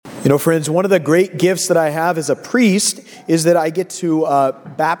You know, friends, one of the great gifts that I have as a priest is that I get to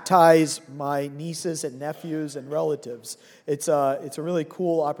baptize my nieces and nephews and relatives. It's a really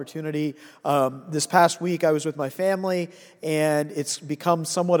cool opportunity. This past week I was with my family, and it's become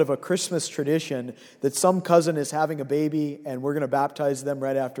somewhat of a Christmas tradition that some cousin is having a baby, and we're going to baptize them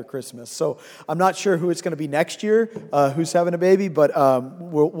right after Christmas. So I'm not sure who it's going to be next year, who's having a baby, but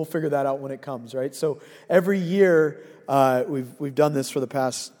we'll figure that out when it comes, right? So every year we've done this for the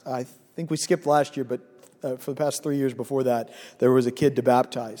past, I think we skipped last year, but for the past 3 years before that, there was a kid to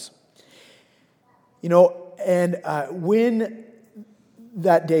baptize. You know, and when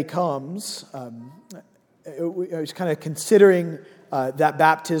that day comes, I was kind of considering that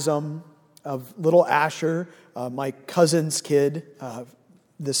baptism of little Asher, my cousin's kid,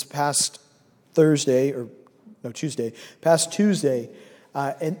 this past Tuesday,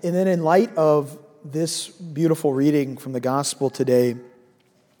 and then in light of this beautiful reading from the gospel today,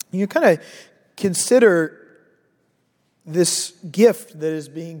 you kind of consider this gift that is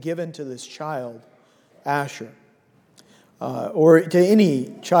being given to this child, Asher, or to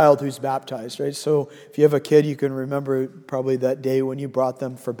any child who's baptized, right? So if you have a kid, you can remember probably that day when you brought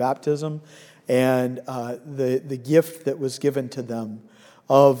them for baptism and the gift that was given to them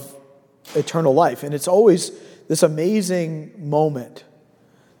of eternal life. And it's always this amazing moment,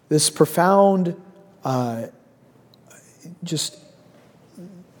 this profound, just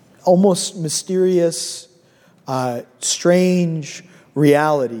almost mysterious, strange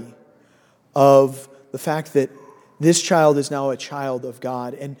reality of the fact that this child is now a child of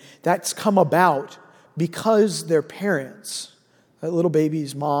God. And that's come about because their parents, that little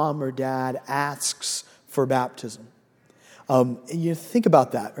baby's mom or dad, asks for baptism. You think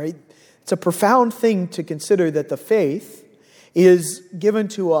about that, right? It's a profound thing to consider that the faith is given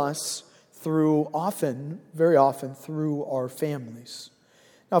to us very often through our families.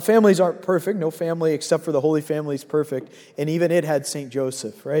 Now, families aren't perfect. No family except for the Holy Family is perfect, and even it had Saint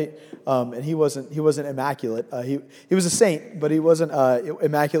Joseph, right? And he wasn't immaculate. He was a saint, but he wasn't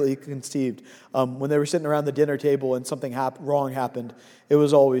immaculately conceived. When they were sitting around the dinner table and something wrong happened, it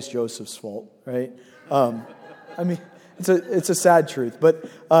was always Joseph's fault, right? I mean, it's a sad truth, but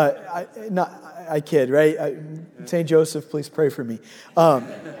I kid, right? Saint Joseph, please pray for me.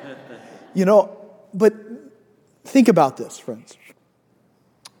 You know, but think about this, friends.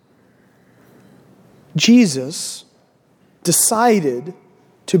 Jesus decided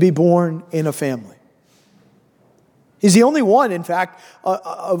to be born in a family. He's the only one, in fact,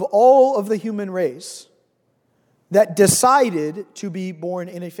 of all of the human race that decided to be born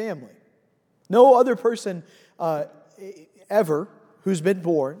in a family. No other person ever who's been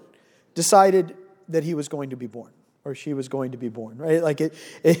born decided that he was going to be born or she was going to be born, right? Like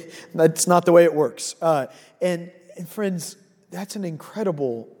that's not the way it works. And friends, that's an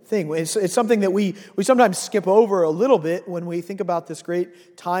incredible thing. It's something that we sometimes skip over a little bit when we think about this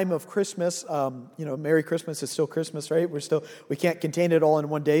great time of Christmas. Merry Christmas is still Christmas, right? We can't contain it all in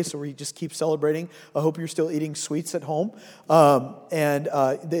one day, so we just keep celebrating. I hope you're still eating sweets at home. And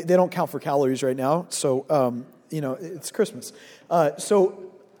they don't count for calories right now, so it's Christmas.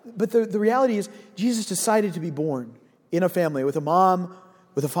 But the reality is, Jesus decided to be born in a family with a mom,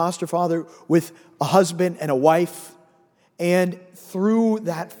 with a foster father, with a husband and a wife. And through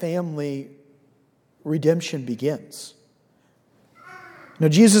that family, redemption begins. Now,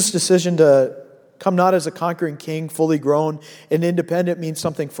 Jesus' decision to come not as a conquering king, fully grown and independent means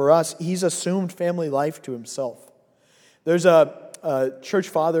something for us. He's assumed family life to himself. There's a church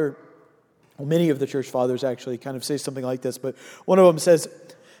father, well, many of the church fathers actually kind of say something like this, but one of them says,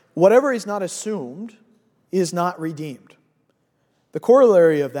 whatever is not assumed is not redeemed. The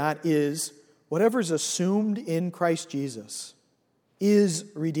corollary of that is whatever is assumed in Christ Jesus is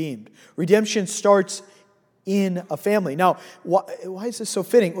redeemed. Redemption starts in a family. Now, why is this so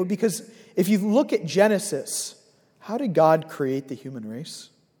fitting? Well, because if you look at Genesis, how did God create the human race?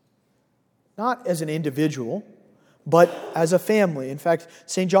 Not as an individual, but as a family. In fact,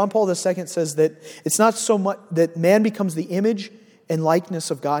 St. John Paul II says that it's not so much that man becomes the image and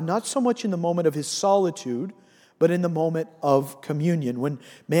likeness of God, not so much in the moment of his solitude, but in the moment of communion. When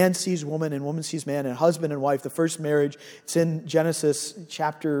man sees woman and woman sees man and husband and wife, the first marriage, it's in Genesis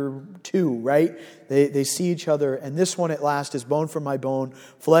chapter 2, right? They see each other, and this one at last is bone from my bone,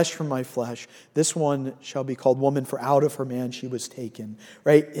 flesh from my flesh. This one shall be called woman, for out of her man she was taken,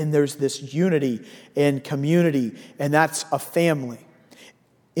 right? And there's this unity and community, and that's a family.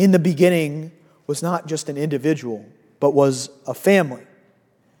 In the beginning was not just an individual, but was a family.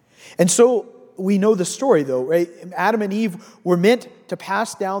 And so we know the story, though, right? Adam and Eve were meant to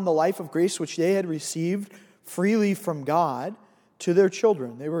pass down the life of grace which they had received freely from God to their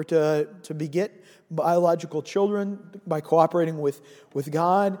children. They were to beget biological children by cooperating with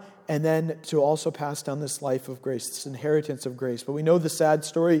God, and then to also pass down this life of grace, this inheritance of grace. But we know the sad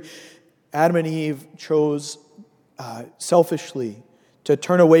story. Adam and Eve chose selfishly to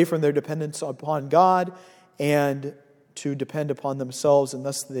turn away from their dependence upon God and to depend upon themselves, and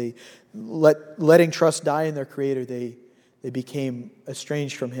thus they letting trust die in their Creator, they became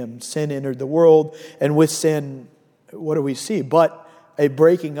estranged from Him. Sin entered the world, and with sin, what do we see? But a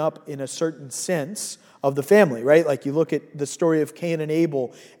breaking up in a certain sense of the family, right? Like you look at the story of Cain and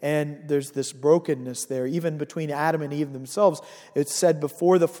Abel, and there's this brokenness there, even between Adam and Eve themselves. It's said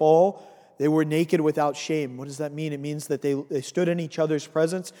before the fall, they were naked without shame. What does that mean? It means that they stood in each other's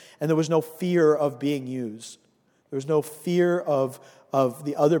presence, and there was no fear of being used. There was no fear of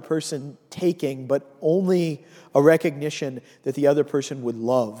the other person taking, but only a recognition that the other person would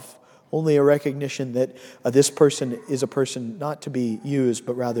love. Only a recognition that this person is a person not to be used,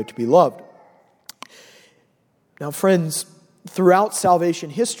 but rather to be loved. Now, friends, throughout salvation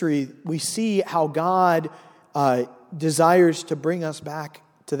history, we see how God desires to bring us back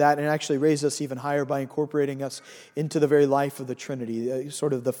to that and actually raise us even higher by incorporating us into the very life of the Trinity.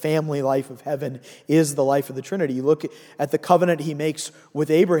 Sort of the family life of heaven is the life of the Trinity. You look at the covenant He makes with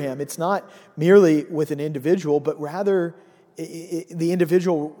Abraham. It's not merely with an individual, but rather the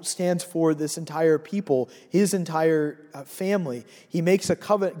individual stands for this entire people, his entire family. He makes a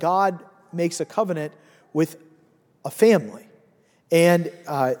covenant. God makes a covenant with a family. And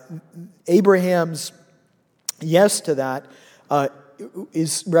Abraham's yes to that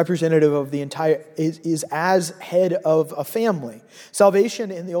is representative of the entire, is as head of a family.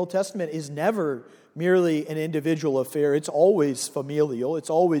 Salvation in the Old Testament is never merely an individual affair. It's always familial. It's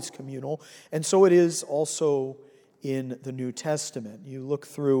always communal. And so it is also in the New Testament. You look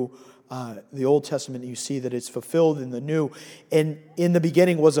through the Old Testament, you see that it's fulfilled in the New. And in the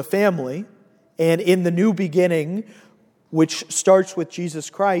beginning was a family. And in the new beginning, which starts with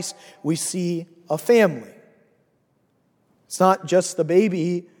Jesus Christ, we see a family. It's not just the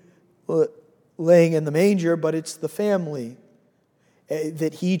baby laying in the manger, but it's the family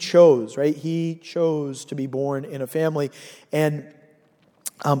that He chose, right? He chose to be born in a family and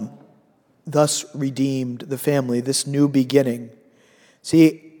thus redeemed the family, this new beginning.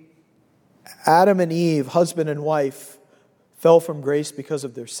 See, Adam and Eve, husband and wife, fell from grace because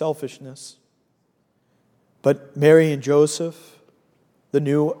of their selfishness. But Mary and Joseph, the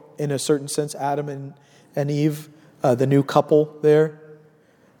new, in a certain sense, Adam and Eve, the new couple there,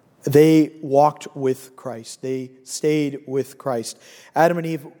 they walked with Christ. They stayed with Christ. Adam and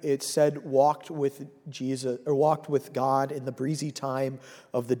Eve, it said, walked with Jesus, or walked with God in the breezy time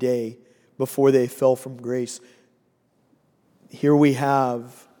of the day before they fell from grace. Here we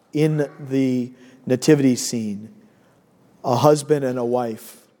have, in the nativity scene, a husband and a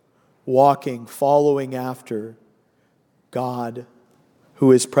wife walking, following after God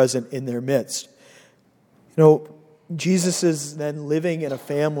who is present in their midst. You know, Jesus is then living in a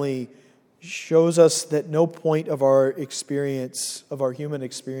family shows us that no point of our experience, of our human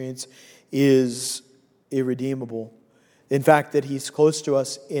experience, is irredeemable. In fact, that He's close to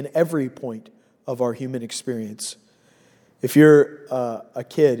us in every point of our human experience. If you're a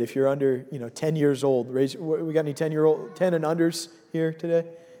kid, if you're under 10 years old, we got any 10 and unders here today?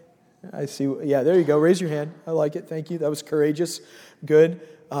 I see. Yeah, there you go. Raise your hand. I like it. Thank you. That was courageous. Good.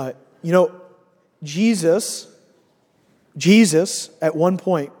 Jesus at one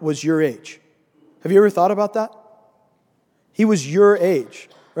point was your age. Have you ever thought about that? He was your age,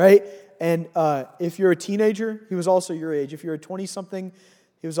 right? And if you're a teenager, He was also your age. If you're a 20-something,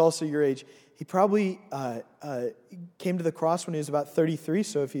 He was also your age. He probably came to the cross when He was about 33,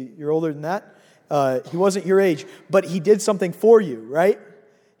 so if you're older than that, He wasn't your age. But He did something for you, right?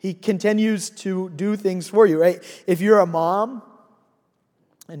 He continues to do things for you, right? If you're a mom,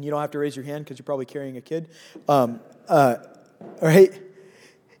 and you don't have to raise your hand because you're probably carrying a kid, right?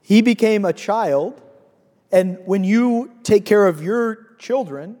 He became a child, and when you take care of your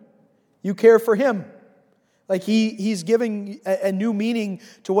children, you care for Him. Like He's giving a new meaning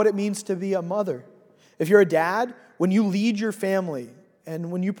to what it means to be a mother. If you're a dad, when you lead your family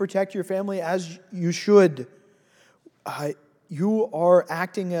and when you protect your family as you should, you are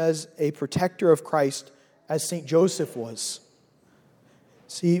acting as a protector of Christ, as St. Joseph was.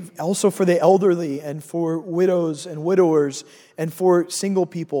 See, also for the elderly and for widows and widowers and for single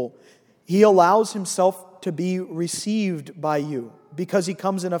people, He allows Himself to be received by you because He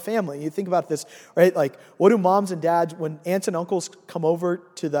comes in a family. You think about this, right? Like, what do moms and dads, when aunts and uncles come over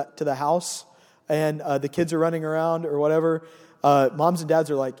to the house and the kids are running around or whatever, moms and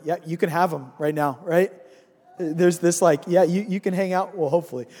dads are like, yeah, you can have them right now, right? There's this you can hang out, well,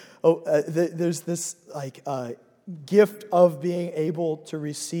 hopefully. There's this gift of being able to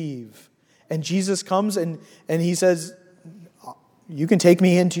receive. And Jesus comes and he says, you can take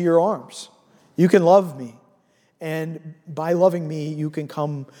me into your arms. You can love me. And by loving me, you can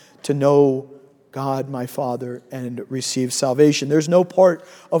come to know God, my Father, and receive salvation. There's no part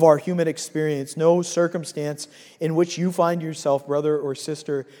of our human experience, no circumstance in which you find yourself, brother or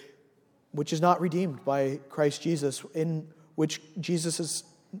sister, which is not redeemed by Christ Jesus, in which Jesus is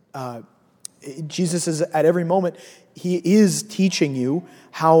at every moment, He is teaching you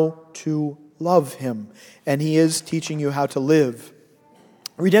how to love Him, and He is teaching you how to live.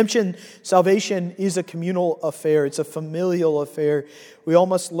 Redemption, salvation is a communal affair. It's a familial affair. We all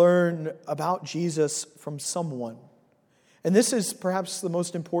must learn about Jesus from someone. And this is perhaps the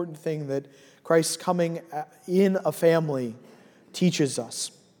most important thing that Christ's coming in a family teaches us.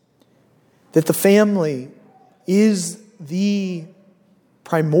 That the family is the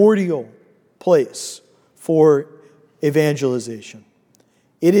primordial place for evangelization.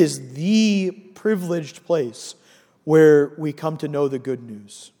 It is the privileged place where we come to know the good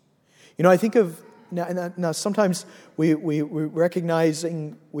news. You know, I think of, now sometimes we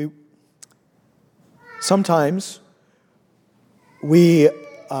recognizing, sometimes we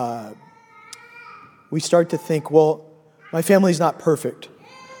start to think, well, my family's not perfect.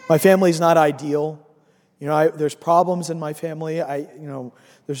 My family's not ideal. You know, there's problems in my family.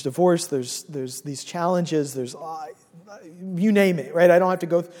 There's divorce. There's these challenges. There's you name it, right? I don't have to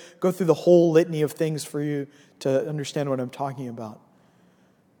go through the whole litany of things for you to understand what I'm talking about.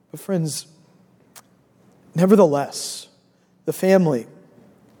 But friends, nevertheless, the family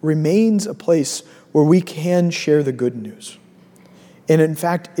remains a place where we can share the good news. And in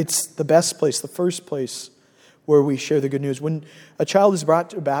fact, it's the best place, the first place where we share the good news. When a child is brought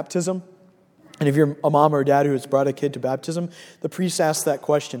to baptism, and if you're a mom or a dad who has brought a kid to baptism, the priest asks that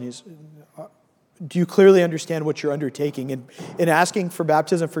question. Do you clearly understand what you're undertaking? And in asking for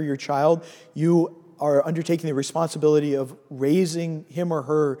baptism for your child, you are undertaking the responsibility of raising him or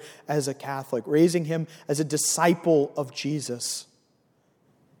her as a Catholic, raising him as a disciple of Jesus.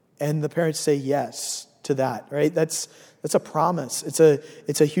 And the parents say yes to that, right? That's a promise. It's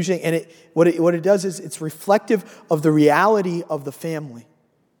a huge thing. And what it does is it's reflective of the reality of the family.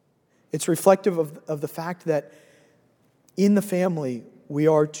 It's reflective of the fact that in the family, we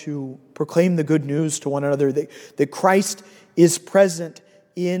are to proclaim the good news to one another, that Christ is present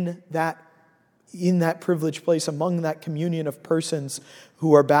in that privileged place, among that communion of persons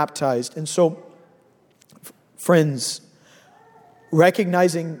who are baptized. And so, friends,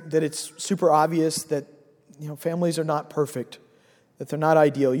 recognizing that it's super obvious that families are not perfect, that they're not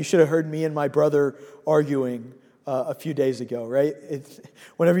ideal. You should have heard me and my brother arguing a few days ago, right?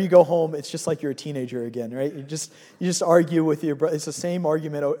 Whenever you go home, it's just like you're a teenager again, right? You just argue with your brother. It's the same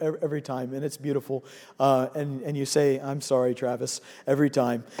argument every time, and it's beautiful. And you say, "I'm sorry, Travis," every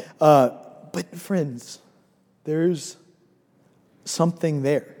time. But friends, there's something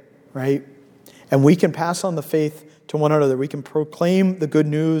there, right? And we can pass on the faith to one another. We can proclaim the good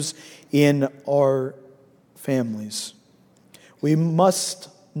news in our families. We must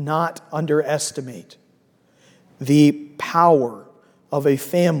not underestimate the power of a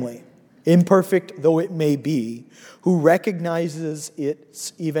family, imperfect though it may be, who recognizes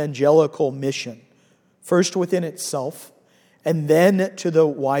its evangelical mission, first within itself, and then to the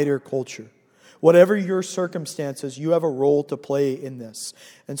wider culture. Whatever your circumstances, you have a role to play in this.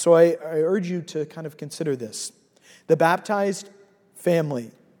 And so I urge you to kind of consider this. The baptized family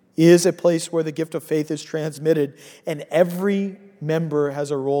is a place where the gift of faith is transmitted, and every member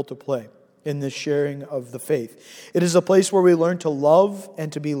has a role to play in the sharing of the faith. It is a place where we learn to love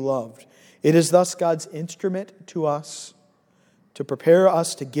and to be loved. It is thus God's instrument to us to prepare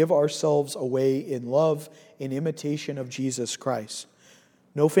us to give ourselves away in love, in imitation of Jesus Christ.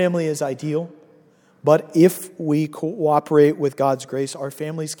 No family is ideal, but if we cooperate with God's grace, our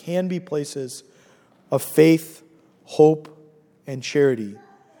families can be places of faith, hope, and charity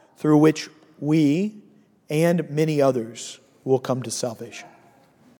through which we and many others will come to salvation.